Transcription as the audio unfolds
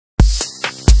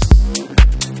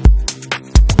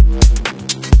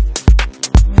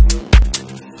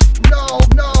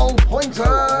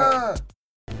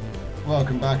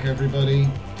Welcome back everybody.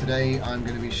 Today I'm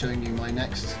going to be showing you my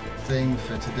next thing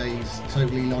for today's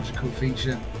totally logical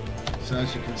feature. So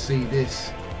as you can see,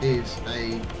 this is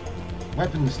a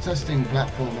weapons testing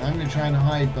platform, and I'm going to try and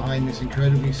hide behind this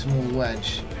incredibly small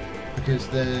wedge because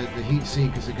the heat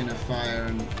seekers are going to fire,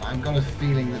 and I've got a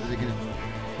feeling that they're going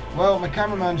to... Well, my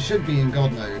cameraman should be in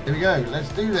God mode. Here we go, let's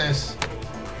do this.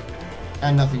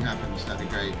 And nothing happens, that'd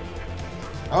be great.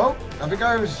 Oh, up it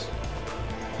goes.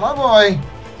 Oh boy.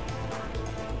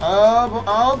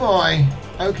 Oh boy.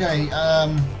 Okay,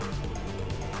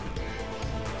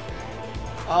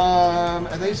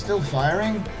 are they still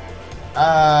firing?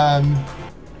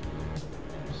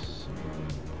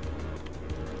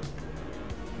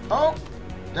 Oh,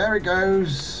 there it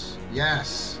goes.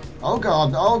 Yes. Oh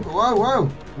god. Oh, whoa, whoa.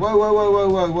 Whoa, whoa, whoa, whoa,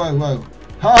 whoa, whoa, whoa.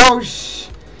 Oh,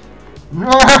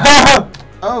 no!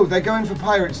 Oh, they're going for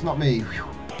pirates, not me. Whew.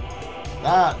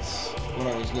 That's what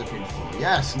I was looking for.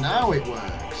 Yes, now it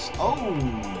works. Oh.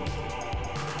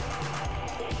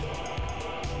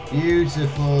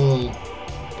 Beautiful.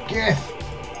 GIF.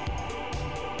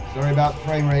 Sorry about the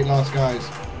frame rate loss, guys.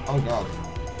 Oh god.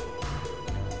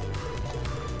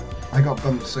 I got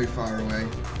bumped so far away.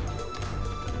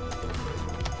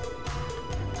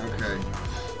 Okay.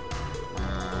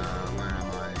 Where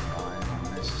am I? I'm on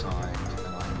this side, and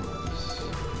I was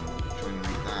trying to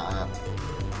make that up.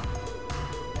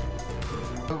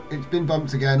 Oh, it's been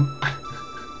bumped again.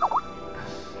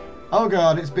 Oh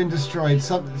god, it's been destroyed.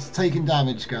 It's taken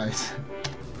damage, guys.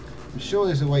 I'm sure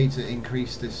there's a way to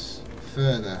increase this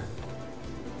further.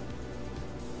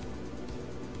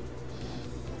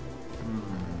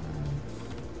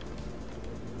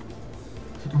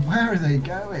 Where are they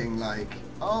going? Like,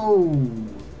 oh,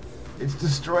 it's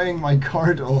destroying my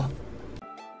corridor.